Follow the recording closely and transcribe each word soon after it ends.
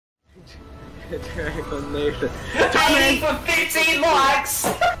Dragonation. Thomas for 15 likes!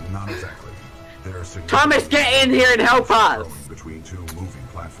 Not exactly. Thomas, get in here and help us! Between two moving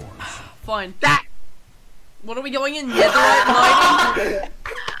platforms. Fine. That. What are we going in? Netherite mining?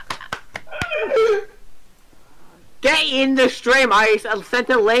 Get in the stream. I sent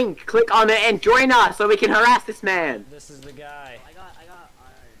a link. Click on it and join us so we can harass this man. This is the guy.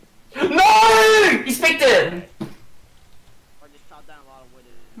 No! You speaked it! I just chopped down a lot of wood.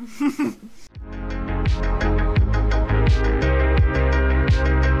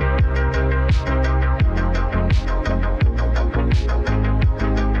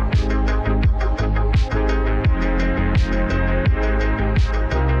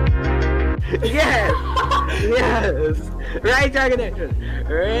 Yes! Yes! Right, dragonation!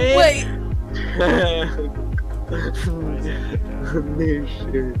 Right? Wait!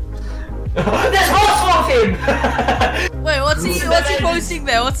 There's more of him! Wait, what's he posting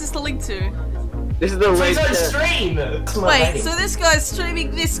there? What's this the link to? This is the link He's on to... stream! Wait, so this guy's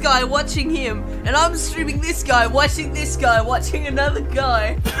streaming this guy, watching him, and I'm streaming this guy, watching another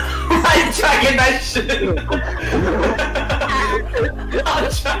guy. I'm dragonation! I'm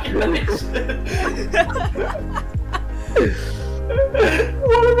dragonation!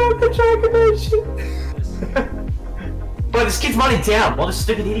 What about the dragonation? Bro, this kid's money down. What a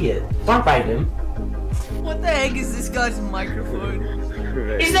stupid idiot. Don't bait him. What the heck is this guy's microphone?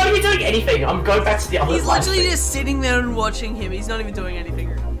 He's not even doing anything. I'm going back to the other He's live literally stream. just sitting there and watching him. He's not even doing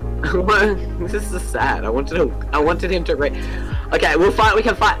anything. This is sad. I wanted him to rate. Okay, we'll fight. We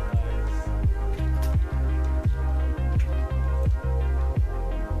can fight.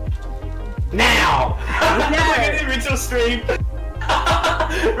 Now! No. Look at the original stream.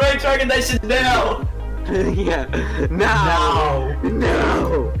 Right, dragonation now! Yeah. No.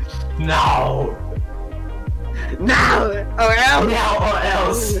 No. No! No. Or else. Now or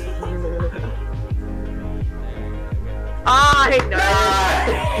else! I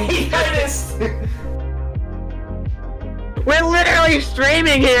know. He noticed! We're literally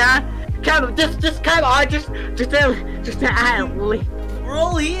streaming here. Come, just come on, just We're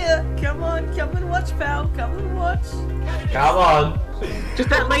all here. Come on, come and watch, pal. Come and watch. Come on.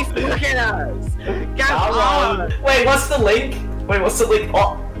 just at least look at us. Come on. Wait, what's the link? Wait, what's the link?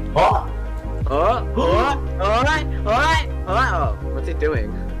 Oh. Oh. Alright. Oh, what's he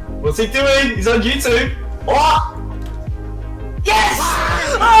doing? What's he doing? He's on YouTube. Oh. Yes!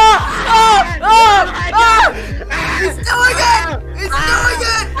 He's doing it! He's doing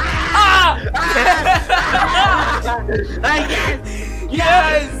it!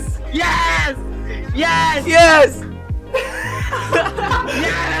 Yes! Yes! Yes! Yes! Yes!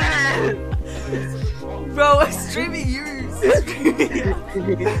 Bro, I'm streaming you.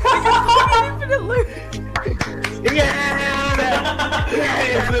 Infinite loop. Yes!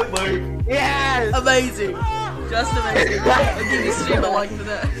 Infinite loop. Yes! Amazing. Just amazing. I'll give you a stream a like for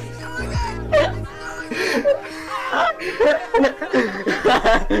that.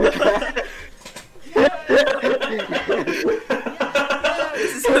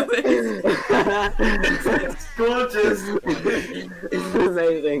 This is amazing. It's gorgeous. It's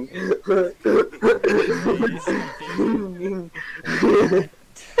amazing. Oh,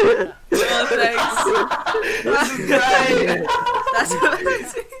 thanks. This is great. That's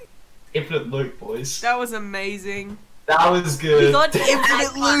amazing. Infinite loop, boys. That was amazing. That was good. We got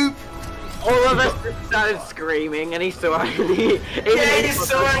infinite loop. All of us just started screaming, and he saw it. Yeah, he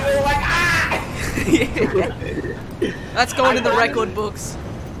saw it. We were like, ah! That's going in the record books.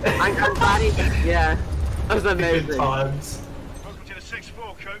 I'm glad he. Yeah, that was Good amazing. times. Welcome to the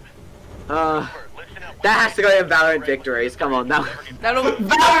 6-4, Coop. That has to go in Valorant victories. Come on, now. That'll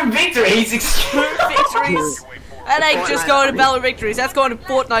Valorant victories! victories. That ain't just going to Valor victories. That's going to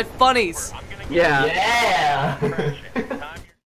Fortnite funnies. Yeah. Yeah!